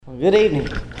Good evening.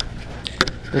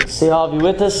 Good to see all of you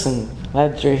with us and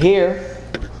glad that you're here.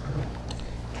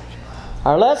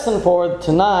 Our lesson for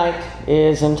tonight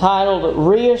is entitled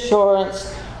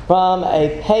Reassurance from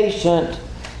a Patient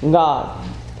God.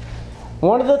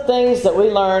 One of the things that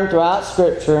we learn throughout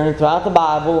Scripture and throughout the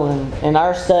Bible and in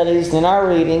our studies and in our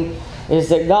reading is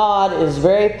that God is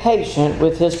very patient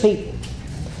with His people.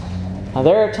 Now,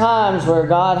 there are times where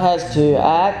God has to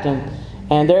act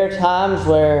and there are times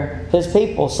where His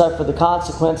people suffer the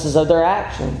consequences of their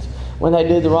actions when they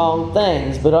do the wrong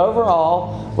things. But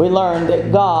overall, we learn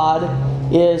that God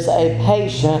is a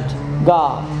patient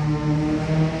God.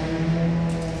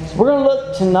 So we're going to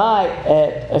look tonight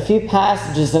at a few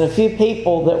passages and a few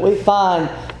people that we find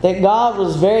that God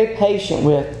was very patient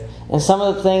with and some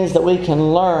of the things that we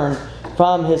can learn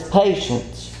from His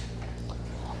patience.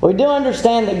 We do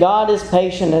understand that God is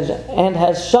patient and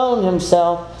has shown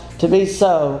Himself to be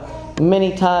so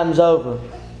many times over.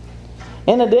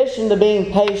 In addition to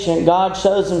being patient, God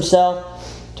shows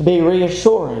Himself to be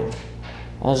reassuring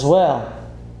as well.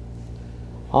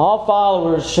 All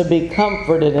followers should be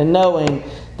comforted in knowing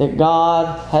that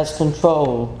God has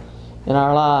control in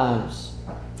our lives.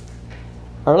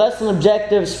 Our lesson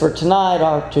objectives for tonight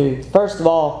are to, first of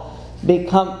all, be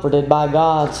comforted by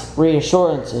God's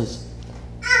reassurances.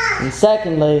 And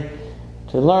secondly,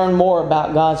 to learn more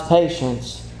about God's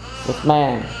patience with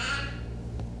man.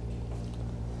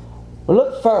 We'll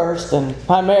look first and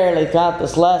primarily throughout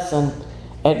this lesson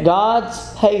at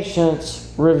God's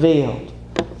patience revealed.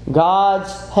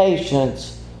 God's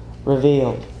patience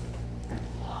revealed.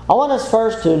 I want us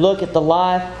first to look at the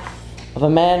life of a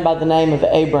man by the name of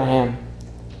Abraham.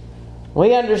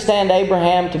 We understand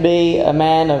Abraham to be a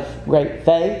man of great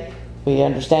faith. We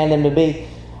understand him to be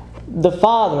the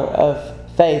father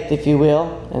of faith, if you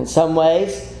will, in some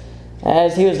ways,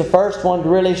 as he was the first one to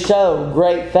really show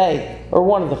great faith, or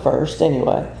one of the first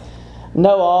anyway.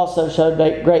 Noah also showed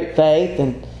great faith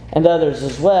and others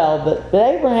as well, but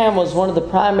Abraham was one of the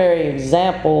primary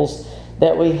examples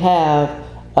that we have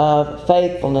of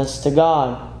faithfulness to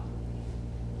God.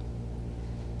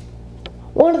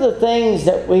 One of the things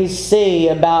that we see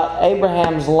about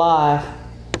Abraham's life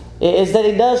is that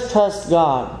he does trust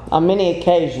God on many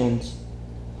occasions.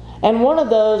 And one of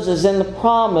those is in the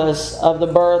promise of the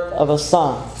birth of a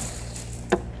son.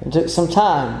 It took some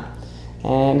time.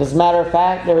 And as a matter of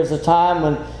fact, there was a time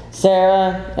when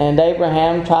Sarah and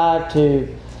Abraham tried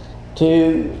to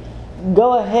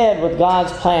go ahead with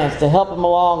God's plans to help them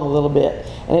along a little bit.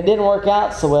 And it didn't work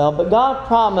out so well. But God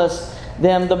promised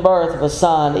them the birth of a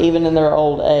son even in their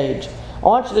old age. I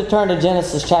want you to turn to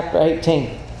Genesis chapter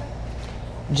 18.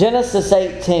 Genesis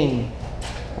 18.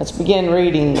 Let's begin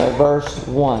reading verse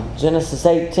 1. Genesis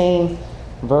 18,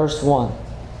 verse 1.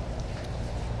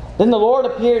 Then the Lord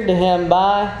appeared to him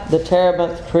by the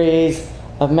terebinth trees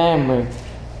of Mamre.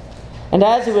 And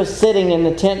as he was sitting in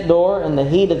the tent door in the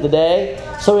heat of the day,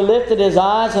 so he lifted his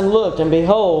eyes and looked, and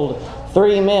behold,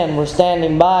 3 men were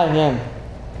standing by him.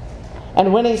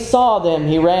 And when he saw them,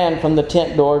 he ran from the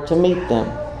tent door to meet them,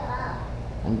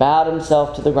 and bowed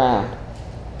himself to the ground,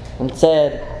 and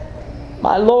said,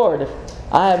 My Lord,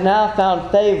 I have now found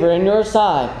favor in your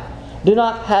sight. Do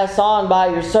not pass on by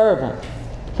your servant.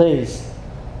 Please,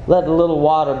 let a little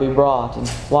water be brought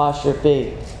and wash your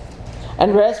feet.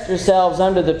 And rest yourselves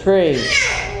under the tree.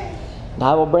 And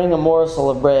I will bring a morsel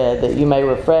of bread that you may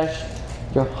refresh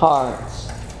your hearts.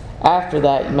 After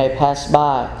that you may pass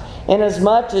by,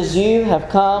 inasmuch as you have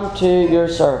come to your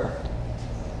servant.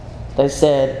 They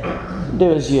said,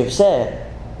 Do as you have said.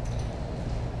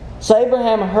 So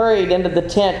Abraham hurried into the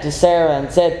tent to Sarah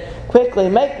and said, Quickly,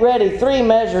 make ready 3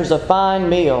 measures of fine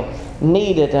meal,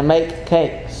 knead it and make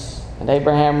cakes. And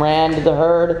Abraham ran to the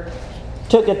herd,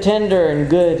 took a tender and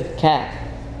good calf,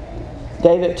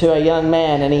 gave it to a young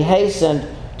man, and he hastened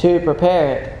to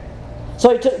prepare it.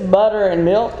 So he took butter and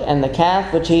milk and the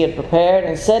calf which he had prepared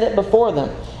and set it before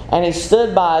them. And he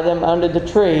stood by them under the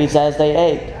trees as they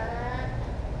ate.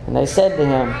 And they said to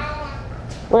him,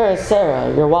 Where is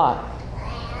Sarah, your wife?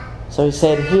 So he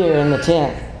said, Here in the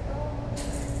tent.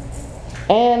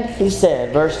 And he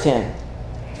said, verse 10,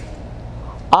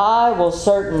 I will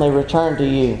certainly return to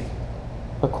you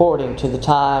according to the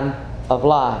time of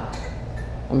life.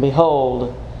 And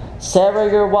behold,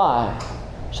 Sarah your wife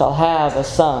shall have a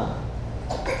son.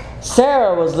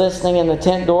 Sarah was listening in the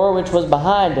tent door which was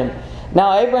behind him.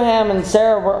 Now Abraham and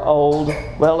Sarah were old,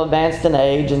 well advanced in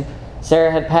age, and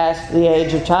Sarah had passed the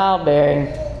age of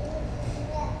childbearing.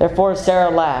 Therefore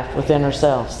Sarah laughed within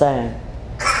herself, saying,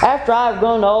 After I have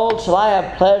grown old, shall I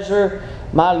have pleasure,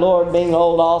 my Lord being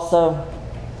old also?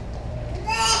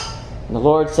 And the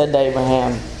Lord said to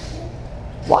Abraham,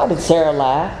 Why did Sarah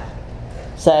laugh?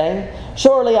 saying,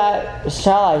 shall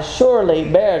I surely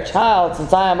bear a child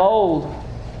since I am old?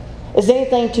 Is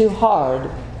anything too hard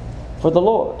for the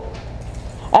Lord?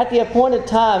 At the appointed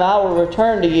time I will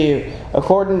return to you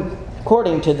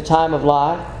according to the time of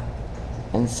life,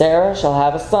 and Sarah shall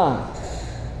have a son.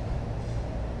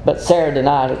 But Sarah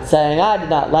denied it, saying, I did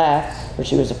not laugh, for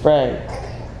she was afraid.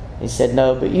 He said,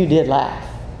 no, but you did laugh.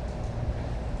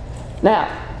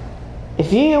 Now,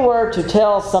 if you were to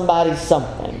tell somebody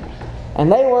something,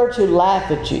 and they were to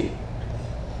laugh at you,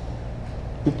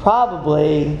 you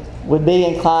probably would be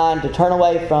inclined to turn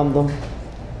away from them,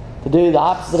 to do the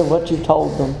opposite of what you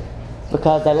told them,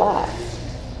 because they laugh.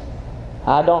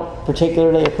 I don't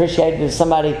particularly appreciate it if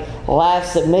somebody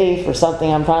laughs at me for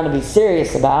something I'm trying to be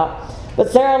serious about, but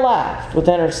Sarah laughed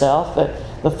within herself at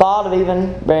the thought of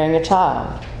even bearing a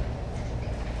child.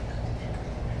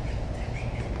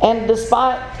 And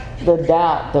despite the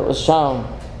doubt that was shown,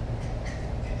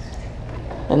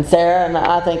 and Sarah, and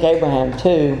I think Abraham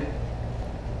too,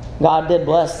 God did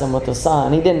bless them with a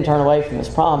son. He didn't turn away from His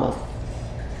promise.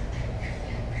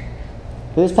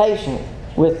 He was patient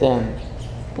with them.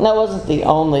 And that wasn't the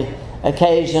only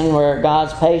occasion where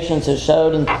God's patience is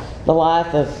showed in the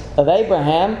life of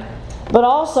Abraham, but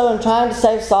also in trying to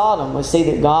save Sodom. We see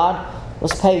that God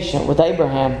was patient with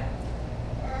Abraham.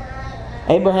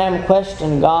 Abraham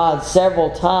questioned God several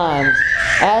times,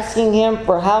 asking Him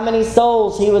for how many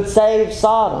souls He would save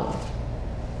Sodom.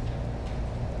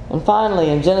 And finally,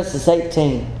 in Genesis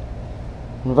 18,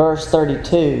 in verse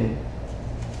 32,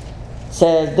 it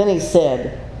says, Then he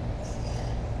said,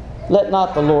 Let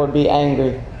not the Lord be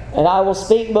angry, and I will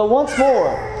speak but once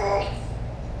more.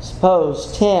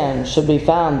 Suppose 10 should be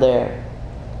found there.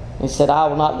 He said, I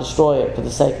will not destroy it for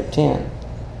the sake of 10.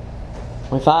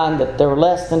 We find that there were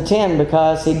less than 10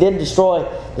 because He did destroy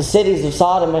the cities of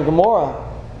Sodom and Gomorrah.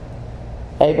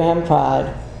 Abraham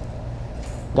tried.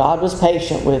 God was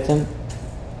patient with him.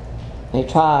 And He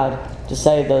tried to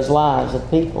save those lives of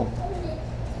people.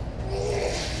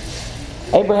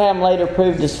 Abraham later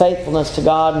proved his faithfulness to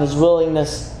God and his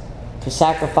willingness to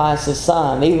sacrifice his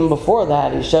son. Even before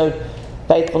that, he showed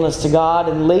faithfulness to God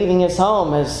in leaving his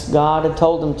home as God had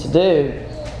told him to do.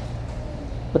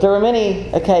 But there were many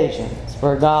occasions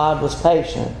where God was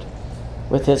patient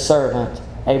with His servant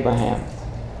Abraham.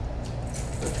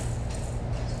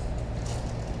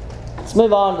 Let's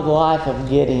move on to the life of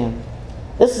Gideon.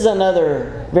 This is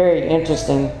another very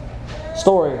interesting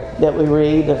story that we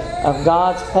read of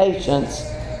God's patience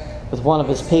with one of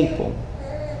His people.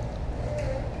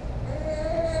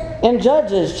 In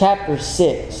Judges chapter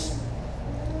 6,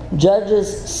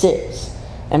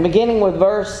 and beginning with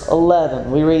verse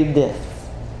 11, we read this.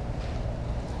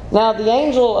 Now the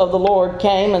angel of the Lord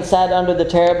came and sat under the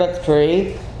terebinth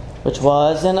tree, which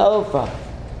was in Ophrah,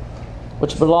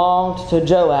 which belonged to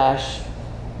Joash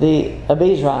the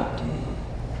Abiezrite,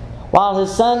 while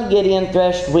his son Gideon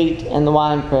threshed wheat in the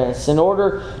winepress, in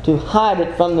order to hide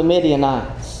it from the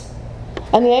Midianites.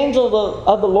 And the angel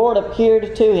of the Lord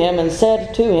appeared to him and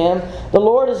said to him, The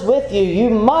Lord is with you, you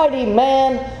mighty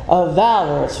man of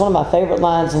valor. It's one of my favorite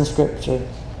lines in Scripture.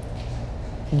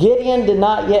 Gideon did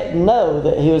not yet know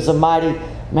that he was a mighty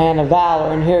man of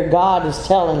valor. And here God is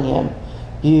telling him,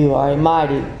 you are a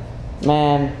mighty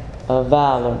man of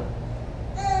valor.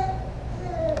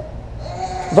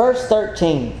 Verse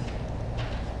 13.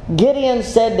 Gideon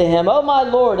said to him, O my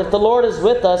Lord, if the Lord is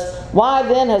with us, why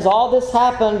then has all this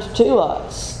happened to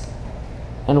us?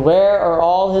 And where are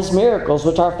all His miracles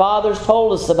which our fathers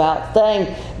told us about,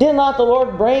 saying, Did not the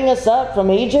Lord bring us up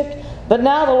from Egypt? But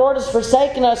now the Lord has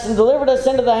forsaken us and delivered us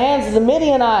into the hands of the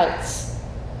Midianites.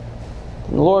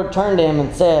 And the Lord turned to him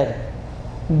and said,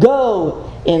 Go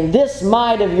in this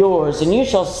might of yours, and you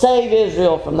shall save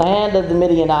Israel from the hand of the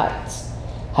Midianites.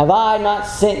 Have I not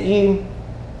sent you?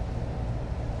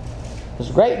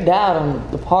 There's great doubt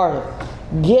on the part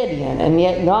of Gideon, and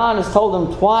yet God has told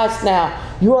him twice now,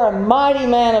 you are a mighty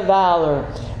man of valor.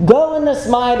 Go in this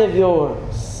might of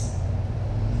yours.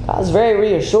 God's very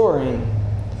reassuring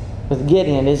with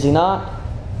Gideon, is He not?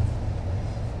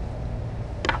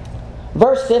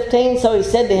 Verse 15, so he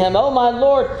said to him, O my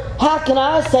Lord, how can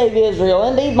I save Israel?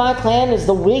 Indeed, my clan is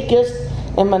the weakest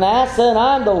in Manasseh, and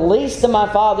I am the least in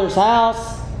my father's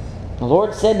house. The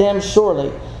Lord said to him,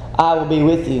 Surely I will be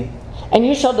with you, and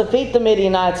you shall defeat the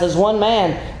Midianites as one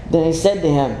man. Then he said to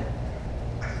him,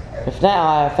 If now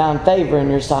I have found favor in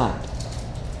your sight,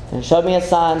 then show me a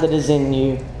sign that is in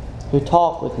you who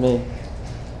talk with me.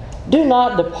 Do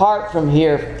not depart from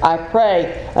here, I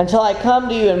pray, until I come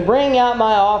to you and bring out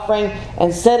my offering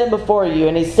and set it before you.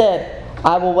 And he said,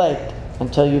 I will wait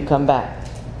until you come back.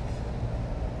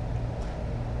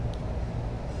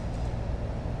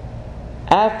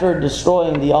 After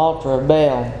destroying the altar of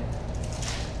Baal,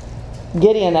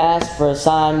 Gideon asked for a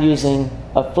sign using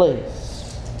a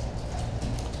fleece.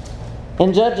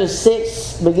 In Judges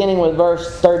 6, beginning with verse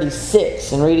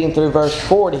 36 and reading through verse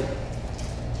 40.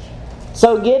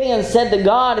 So Gideon said to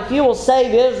God, "If you will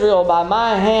save Israel by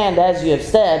my hand, as you have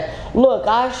said, look,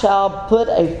 I shall put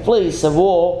a fleece of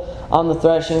wool on the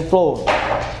threshing floor.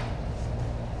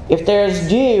 If there is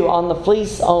dew on the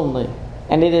fleece only,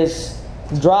 and it is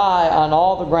dry on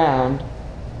all the ground,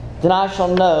 then I shall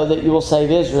know that you will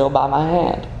save Israel by my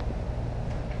hand,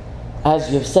 as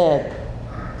you have said."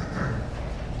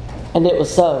 And it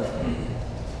was so.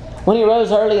 When he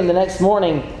rose early in the next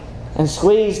morning and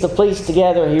squeezed the fleece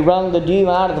together, he wrung the dew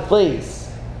out of the fleece,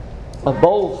 a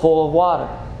bowl full of water.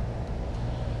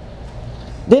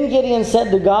 Then Gideon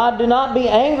said to God, "Do not be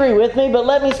angry with me, but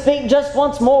let me speak just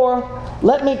once more.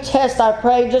 Let me test, I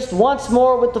pray, just once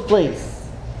more with the fleece.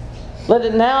 Let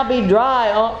it now be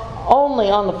dry only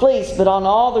on the fleece, but on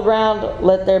all the ground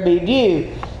let there be dew."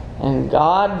 And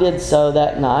God did so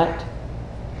that night.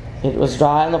 It was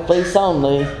dry on the fleece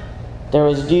only. There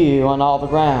was dew on all the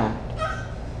ground.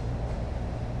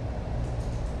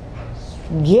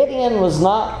 Gideon was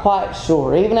not quite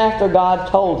sure, even after God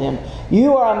told him,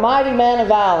 "You are a mighty man of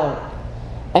valor."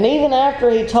 And even after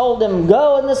he told him,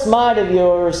 "Go in this might of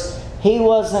yours," he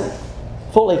wasn't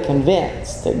fully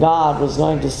convinced that God was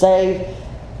going to save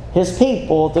His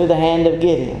people through the hand of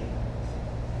Gideon.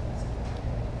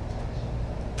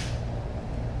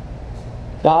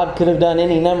 God could have done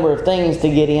any number of things to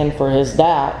Gideon for his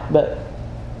doubt, but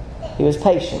He was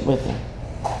patient with him.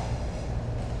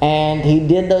 And He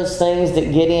did those things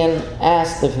that Gideon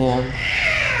asked of Him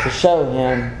to show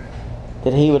him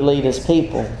that he would lead his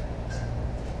people.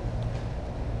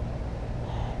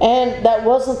 And that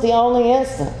wasn't the only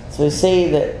instance. We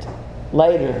see that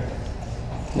later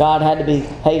God had to be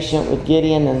patient with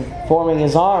Gideon in forming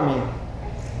his army.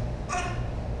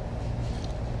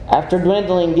 After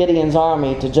dwindling Gideon's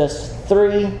army to just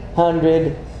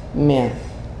 300 men.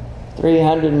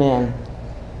 300 men.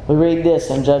 We read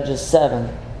this in Judges 7,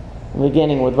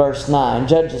 beginning with verse 9.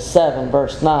 Judges 7,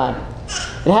 verse 9.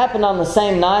 It happened on the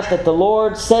same night that the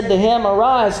Lord said to him,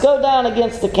 "Arise, go down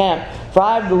against the camp, for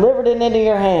I have delivered it into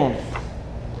your hand.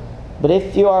 But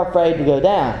if you are afraid to go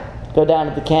down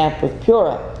to the camp with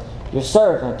Purah, your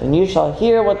servant, and you shall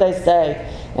hear what they say.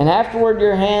 And afterward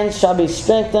your hands shall be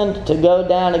strengthened to go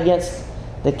down against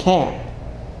the camp."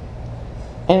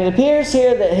 And it appears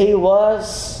here that he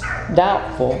was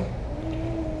doubtful.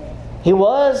 He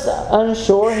was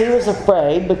unsure. He was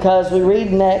afraid, because we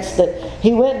read next that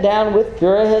he went down with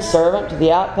Purah his servant to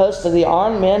the outpost of the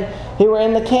armed men who were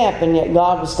in the camp, and yet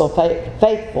God was still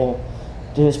faithful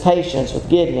to His patience with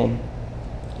Gideon.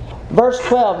 Verse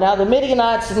 12, now the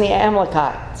Midianites and the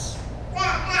Amalekites,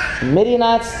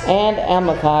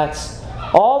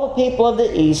 all the people of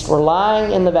the east were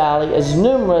lying in the valley as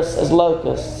numerous as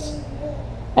locusts,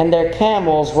 and their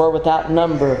camels were without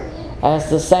number as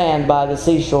the sand by the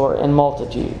seashore in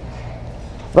multitude.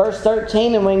 Verse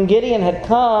 13, and when Gideon had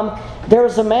come, there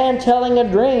was a man telling a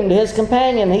dream to his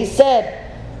companion. He said,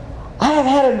 "I have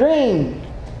had a dream.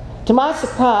 To my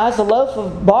surprise, a loaf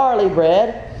of barley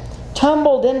bread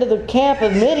tumbled into the camp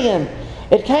of Midian.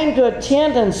 It came to a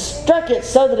tent and struck it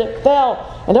so that it fell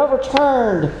and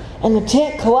overturned, and the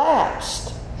tent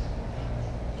collapsed."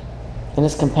 And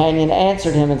his companion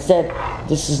answered him and said,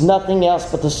 "This is nothing else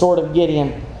but the sword of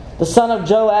Gideon, the son of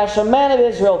Joash, a man of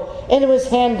Israel. Into his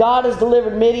hand God has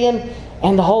delivered Midian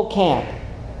and the whole camp."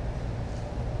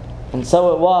 And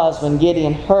so it was, when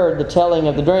Gideon heard the telling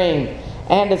of the dream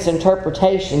and its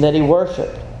interpretation, that he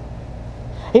worshipped.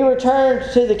 He returned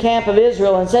to the camp of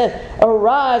Israel and said,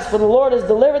 "Arise, for the Lord has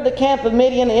delivered the camp of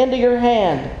Midian into your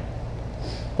hand."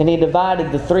 Then he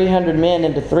divided the 300 men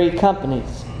into 3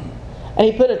 companies. And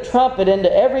he put a trumpet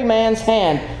into every man's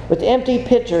hand, with empty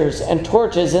pitchers and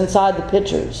torches inside the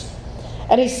pitchers.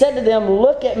 And he said to them,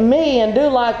 "Look at me and do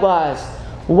likewise.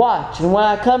 Watch, and when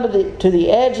I come to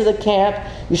the edge of the camp,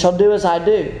 you shall do as I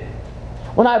do.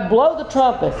 When I blow the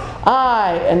trumpet,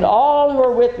 I and all who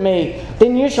are with me,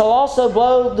 then you shall also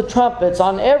blow the trumpets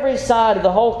on every side of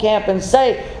the whole camp, and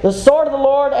say, 'The sword of the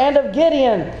Lord and of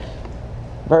Gideon.'"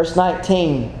 Verse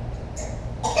 19.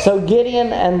 So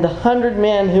Gideon and the 100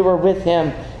 men who were with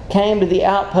him came to the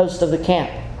outpost of the camp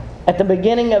at the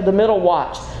beginning of the middle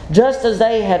watch, just as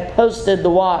they had posted the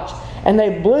watch. And they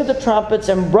blew the trumpets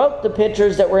and broke the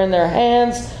pitchers that were in their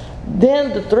hands.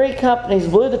 Then the 3 companies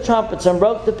blew the trumpets and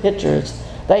broke the pitchers.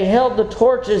 They held the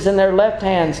torches in their left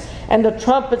hands and the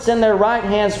trumpets in their right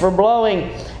hands for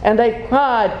blowing. And they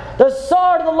cried, "The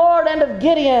sword of the Lord and of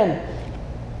Gideon."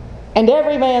 And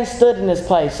every man stood in his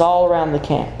place all around the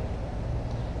camp.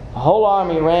 The whole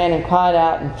army ran and cried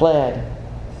out and fled.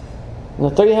 And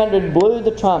the 300 blew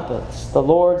the trumpets. The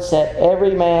Lord set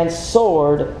every man's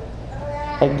sword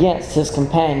against his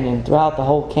companion throughout the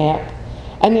whole camp.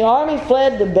 And the army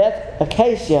fled to Beth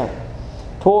Acacia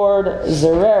toward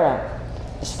Zererah,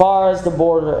 as far as the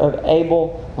border of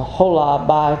Abel Maholah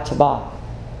by Tabah.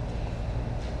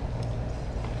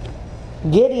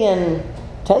 Gideon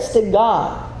tested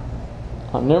God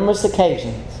on numerous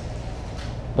occasions,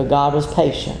 but God was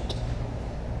patient.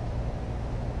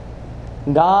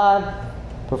 God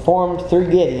performed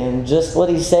through Gideon just what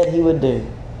He said He would do.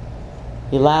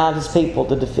 He allowed His people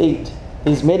to defeat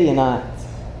these Midianites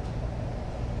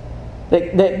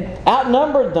that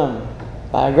outnumbered them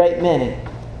by a great many.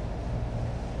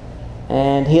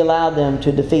 And He allowed them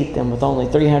to defeat them with only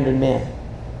 300 men.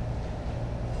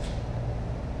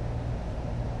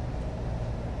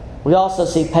 We also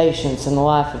see patience in the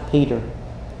life of Peter.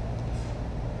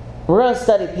 We're going to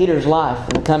study Peter's life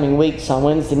in the coming weeks on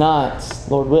Wednesday nights,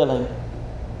 Lord willing.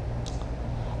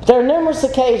 But there are numerous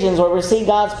occasions where we see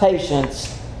God's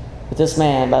patience with this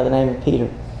man by the name of Peter.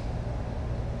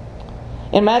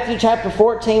 In Matthew chapter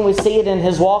 14, we see it in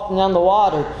His walking on the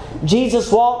water.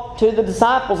 Jesus walked to the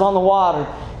disciples on the water.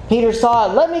 Peter saw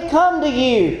it. "Let me come to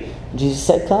you." Jesus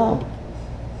said, "Come."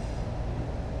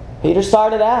 Peter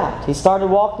started out. He started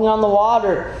walking on the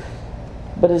water,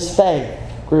 but his faith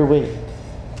grew weak.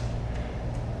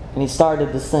 And he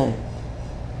started to sink.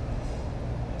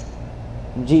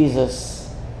 And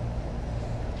Jesus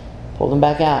pulled him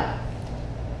back out,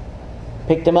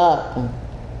 picked him up, and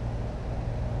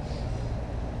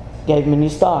gave him a new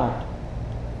start.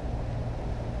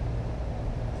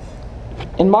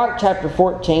 In Mark chapter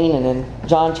 14 and in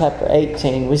John chapter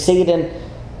 18, we see it in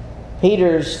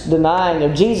Peter's denying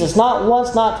of Jesus, not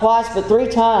once, not twice, but 3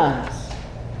 times.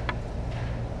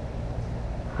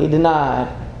 He denied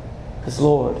his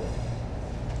Lord.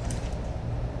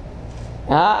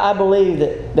 And I believe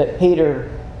that Peter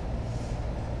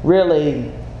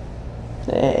really,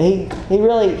 he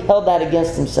really held that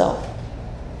against himself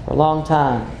for a long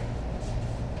time.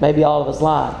 Maybe all of his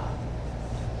life.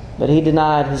 But he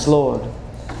denied his Lord.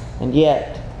 And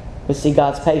yet, we see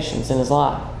God's patience in his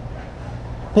life.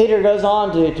 Peter goes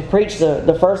on to preach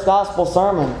the first gospel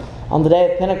sermon on the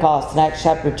day of Pentecost in Acts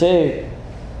chapter 2.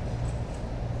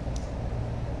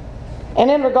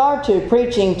 And in regard to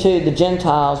preaching to the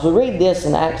Gentiles, we read this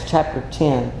in Acts chapter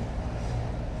 10,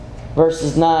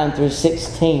 verses 9 through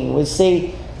 16. We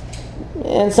see,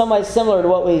 in some ways similar to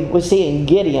what we see in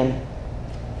Gideon.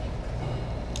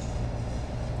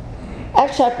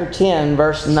 Acts chapter 10,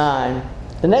 verse 9.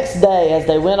 The next day, as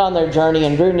they went on their journey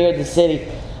and drew near the city,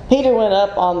 Peter went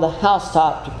up on the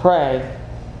housetop to pray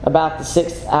about the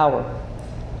 6th hour.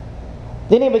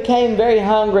 Then he became very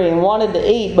hungry and wanted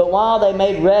to eat, but while they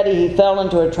made ready, he fell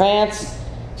into a trance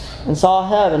and saw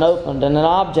heaven opened and an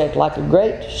object like a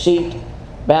great sheet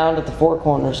bound at the 4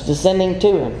 corners descending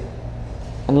to him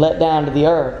and let down to the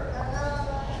earth.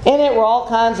 In it were all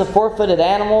kinds of 4-footed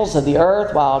animals of the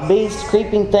earth, wild beasts,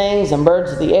 creeping things, and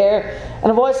birds of the air. And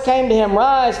a voice came to him,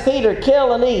 "Rise, Peter,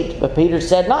 kill and eat." But Peter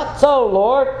said, "Not so,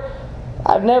 Lord.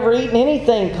 I've never eaten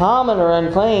anything common or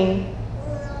unclean."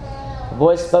 The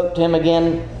voice spoke to him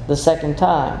again the second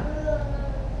time.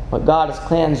 "What God has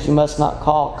cleansed, you must not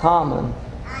call common."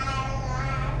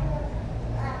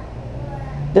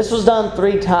 This was done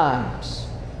 3 times.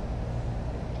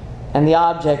 And the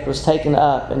object was taken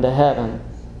up into heaven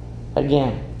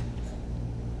again.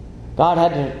 God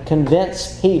had to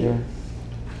convince Peter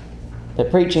that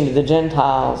preaching to the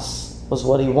Gentiles was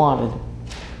what He wanted.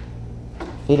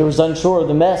 Peter was unsure of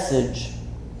the message.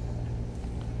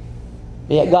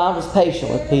 But yet God was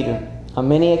patient with Peter on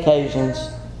many occasions,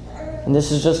 and this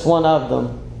is just one of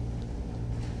them.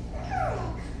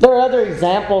 There are other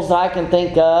examples that I can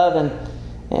think of,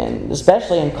 and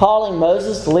especially in calling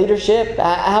Moses to leadership.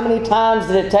 How many times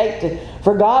did it take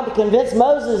for God to convince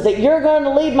Moses that you're going to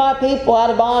lead my people out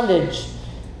of bondage?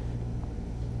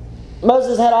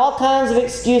 Moses had all kinds of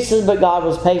excuses, but God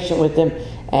was patient with him,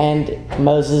 and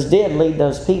Moses did lead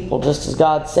those people just as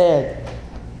God said.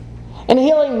 And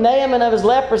healing Naaman of his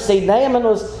leprosy, Naaman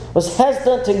was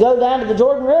hesitant to go down to the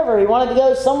Jordan River. He wanted to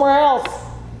go somewhere else.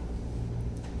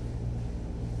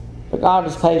 But God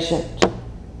was patient.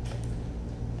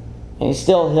 And He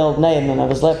still healed Naaman of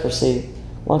his leprosy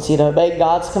once he had obeyed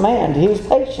God's command. He was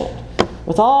patient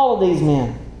with all of these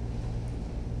men,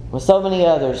 with so many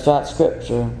others throughout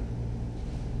Scripture.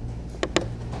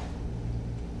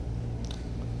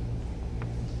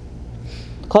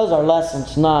 To close our lesson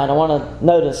tonight, I want to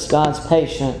notice God's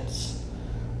patience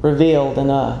revealed in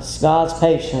us. God's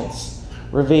patience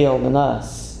revealed in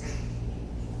us.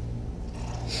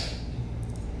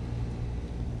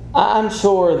 I'm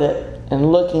sure that in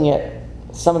looking at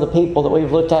some of the people that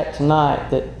we've looked at tonight,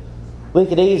 that we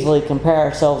could easily compare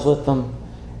ourselves with them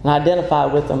and identify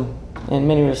with them in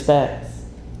many respects.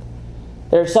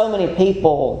 There are so many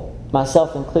people,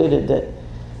 myself included, that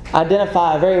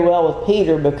identify very well with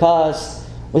Peter because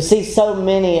we see so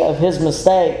many of his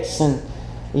mistakes, and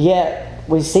yet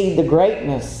we see the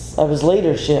greatness of his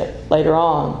leadership later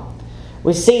on.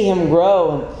 We see him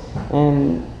grow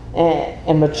and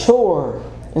mature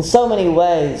in so many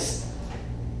ways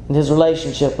in his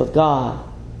relationship with God.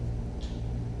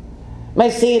 May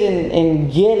see it in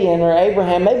Gideon or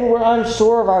Abraham. Maybe we're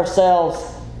unsure of ourselves.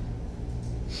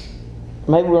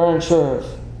 Maybe we're unsure of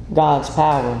God's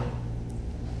power.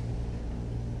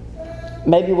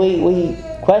 Maybe we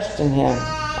question Him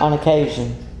on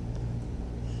occasion,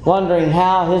 wondering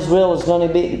how His will is going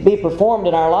to be performed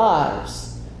in our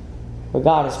lives. But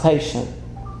God is patient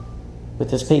with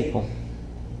His people.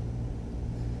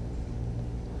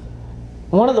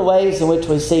 One of the ways in which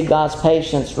we see God's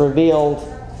patience revealed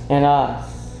in us,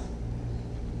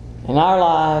 in our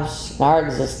lives, in our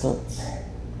existence,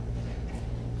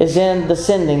 is in the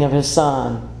sending of His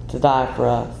Son to die for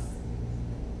us.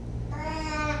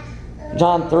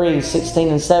 John 3, 16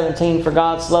 and 17, "For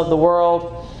God so loved the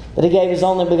world that He gave His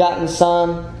only begotten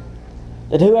Son,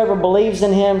 that whoever believes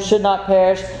in Him should not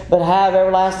perish, but have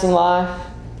everlasting life.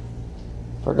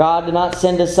 For God did not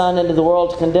send His Son into the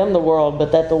world to condemn the world,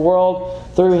 but that the world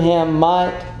through Him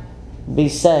might be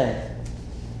saved."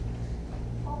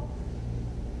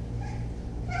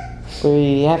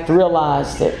 We have to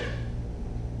realize that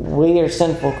we are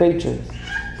sinful creatures.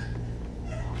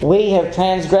 We have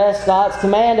transgressed God's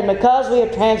command, and because we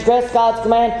have transgressed God's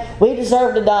command, we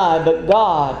deserve to die. But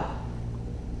God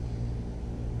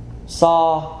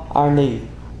saw our need.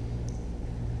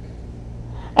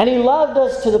 And He loved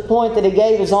us to the point that He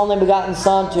gave His only begotten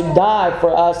Son to die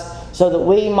for us so that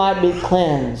we might be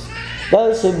cleansed.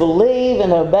 Those who believe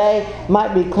and obey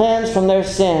might be cleansed from their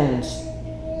sins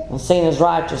and seen as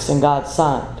righteous in God's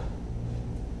sight.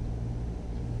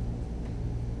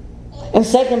 In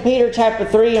 2 Peter chapter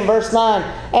 3 and verse 9,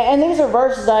 and these are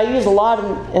verses that I use a lot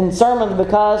in sermons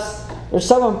because they're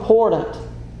so important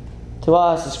to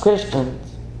us as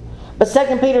Christians. But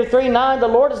 2 Peter 3:9, "The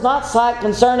Lord is not slack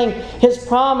concerning His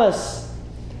promise.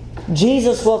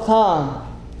 Jesus will come.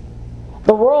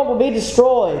 The world will be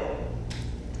destroyed."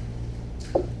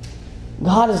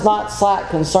 God is not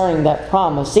slack concerning that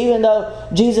promise. Even though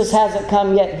Jesus hasn't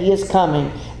come yet, He is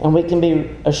coming, and we can be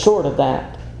assured of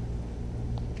that.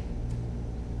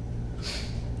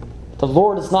 The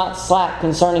Lord is not slack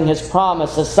concerning His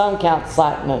promise, as some count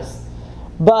slackness,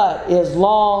 but is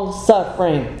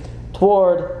long-suffering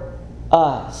toward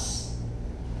us,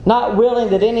 not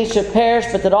willing that any should perish,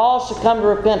 but that all should come to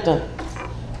repentance.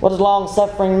 What does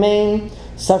long-suffering mean?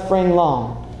 Suffering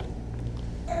long.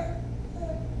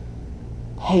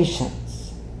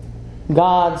 Patience.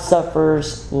 God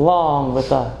suffers long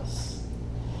with us.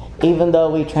 Even though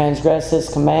we transgress His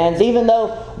commands, even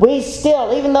though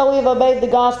we've obeyed the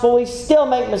gospel, we still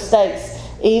make mistakes,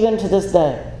 even to this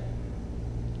day.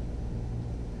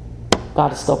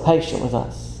 God is still patient with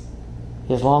us.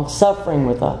 He is long-suffering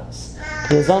with us.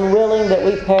 He is unwilling that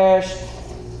we perish,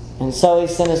 and so He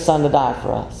sent His Son to die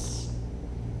for us,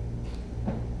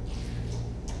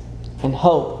 in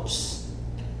hopes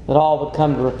that all would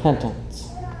come to repentance.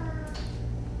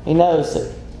 He knows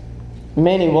that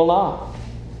many will not,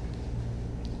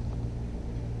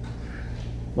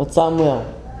 but some will.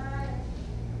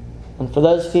 And for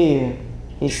those few,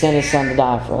 He sent His Son to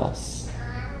die for us.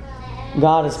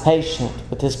 God is patient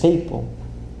with His people.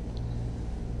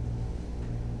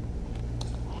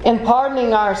 In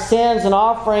pardoning our sins and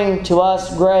offering to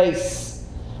us grace,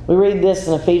 we read this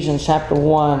in Ephesians chapter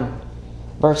 1,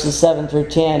 verses 7 through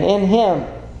 10. "In Him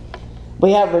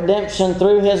we have redemption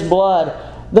through His blood,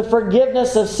 the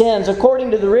forgiveness of sins, according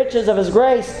to the riches of His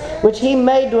grace, which He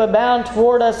made to abound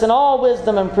toward us in all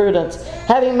wisdom and prudence,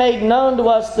 having made known to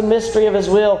us the mystery of His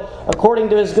will, according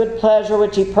to His good pleasure,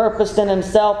 which He purposed in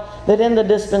Himself, that in the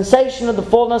dispensation of the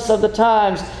fullness of the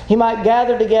times He might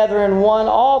gather together in one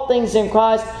all things in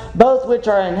Christ, both which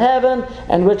are in heaven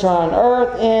and which are on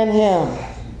earth in Him."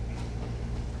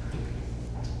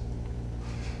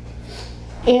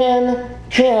 In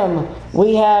Him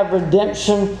we have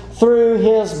redemption through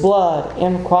His blood.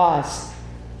 In Christ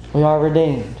we are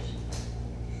redeemed.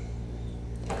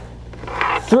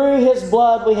 Through His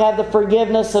blood we have the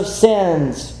forgiveness of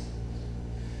sins,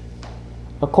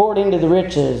 according to the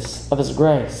riches of His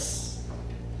grace.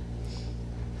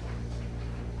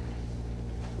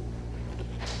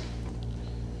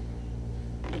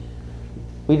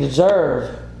 We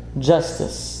deserve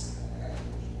justice.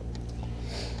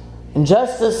 And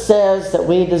justice says that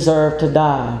we deserve to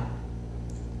die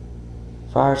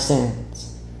for our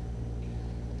sins.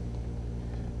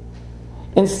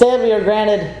 Instead, we are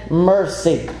granted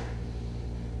mercy.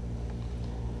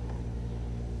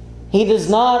 He does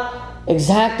not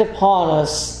exact upon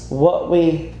us what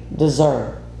we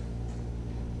deserve.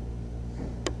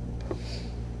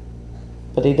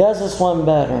 But He does us one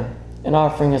better in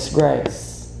offering us grace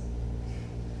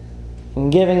and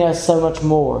giving us so much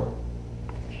more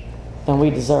than we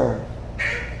deserve.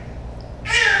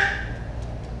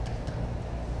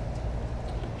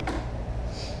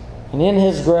 And in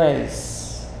His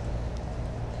grace,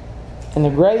 in the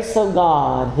grace of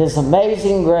God, His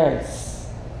amazing grace,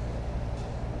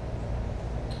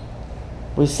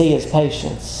 we see His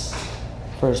patience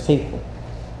for His people.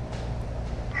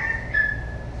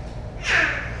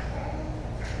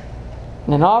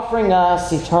 And in offering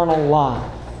us eternal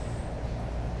life.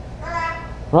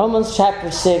 Romans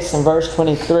chapter 6 and verse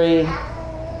 23,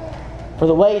 for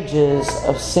the wages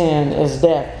of sin is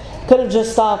death. Could have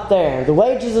just stopped there. The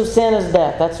wages of sin is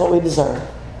death. That's what we deserve.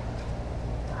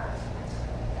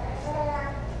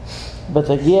 But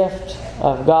the gift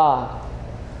of God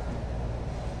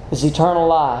is eternal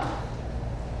life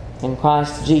in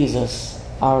Christ Jesus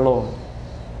our Lord.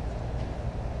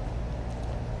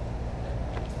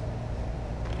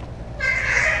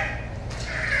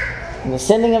 And the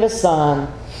sending of His Son,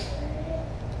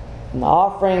 and the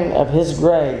offering of His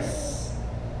grace,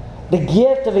 the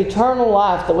gift of eternal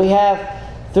life that we have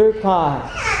through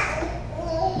Christ,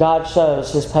 God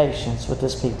shows His patience with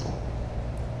His people.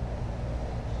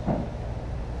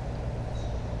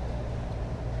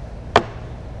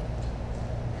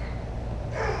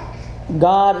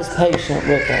 God is patient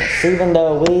with us, even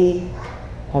though we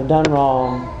have done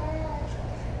wrong.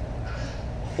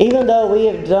 Even though we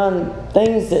have done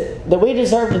things that we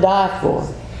deserve to die for.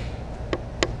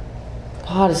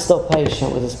 God is still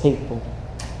patient with His people.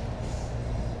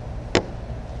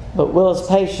 But will His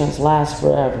patience last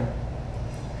forever?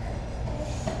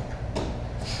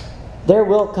 There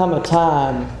will come a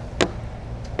time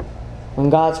when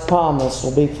God's promise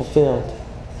will be fulfilled.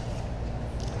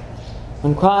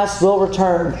 When Christ will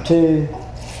return to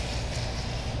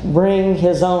bring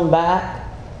His own back.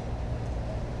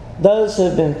 Those who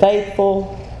have been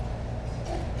faithful,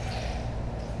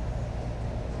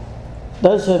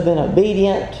 those who have been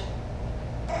obedient,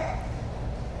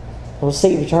 will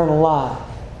receive eternal life.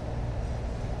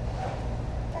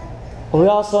 But we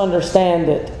also understand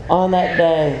that on that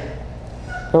day,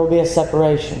 there will be a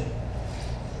separation.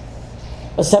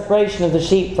 A separation of the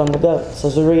sheep from the goats,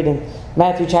 as we read in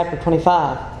Matthew chapter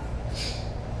 25.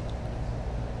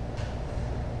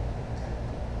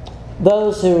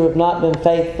 Those who have not been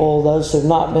faithful, those who have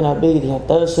not been obedient,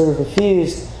 those who have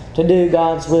refused to do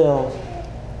God's will,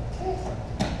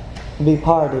 will be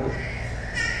parted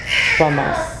from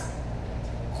us.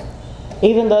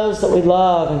 Even those that we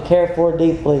love and care for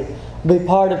deeply will be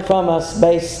parted from us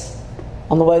based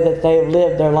on the way that they have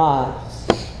lived their lives.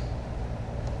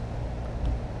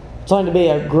 It's going to be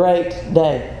a great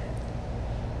day.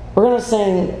 We're going to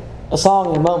sing a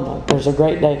song in a moment. There's a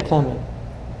great day coming.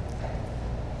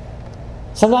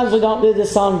 Sometimes we don't do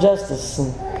this song justice.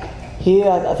 And Hugh,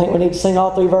 I think we need to sing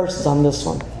all 3 verses on this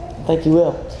one. I think you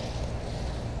will.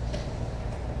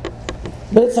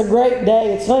 But it's a great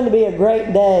day. It's going to be a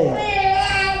great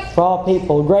day for all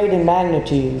people. Great in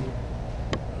magnitude.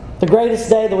 The greatest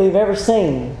day that we've ever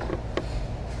seen.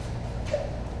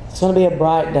 It's going to be a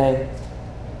bright day.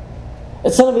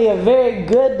 It's going to be a very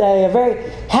good day, a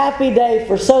very happy day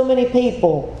for so many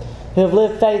people who have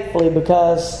lived faithfully,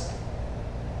 because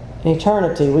in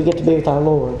eternity we get to be with our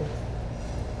Lord.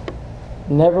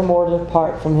 Never more to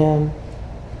depart from Him,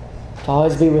 to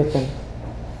always be with Him.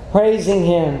 Praising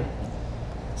Him,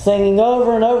 singing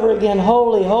over and over again,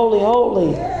 holy, holy,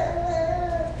 holy.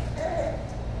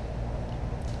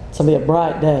 It's going to be a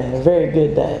bright day, a very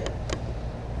good day.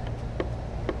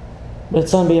 But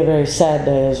it's going to be a very sad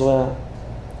day as well.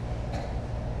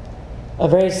 A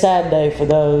very sad day for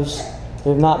those who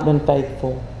have not been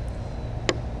faithful,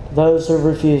 to those who have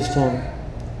refused Him,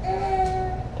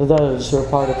 to those who are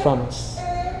parted from us,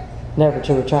 never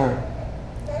to return.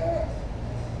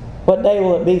 What day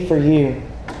will it be for you?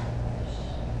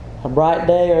 A bright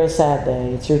day or a sad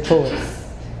day? It's your choice.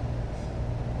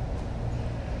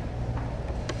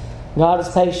 God is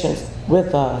patient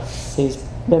with us. He's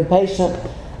been patient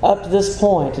up to this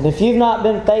point. And if you've not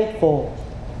been faithful,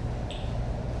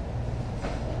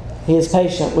 He is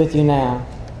patient with you now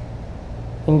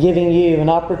in giving you an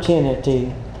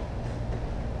opportunity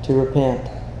to repent.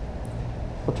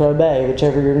 or to obey,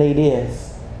 whichever your need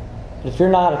is. But if you're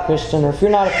not a Christian, or if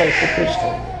you're not a faithful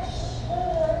Christian,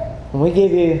 and we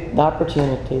give you the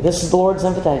opportunity, this is the Lord's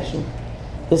invitation.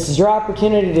 This is your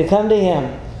opportunity to come to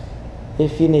Him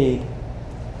if you need.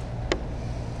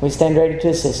 We stand ready to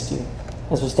assist you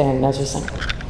as we stand and as we sing.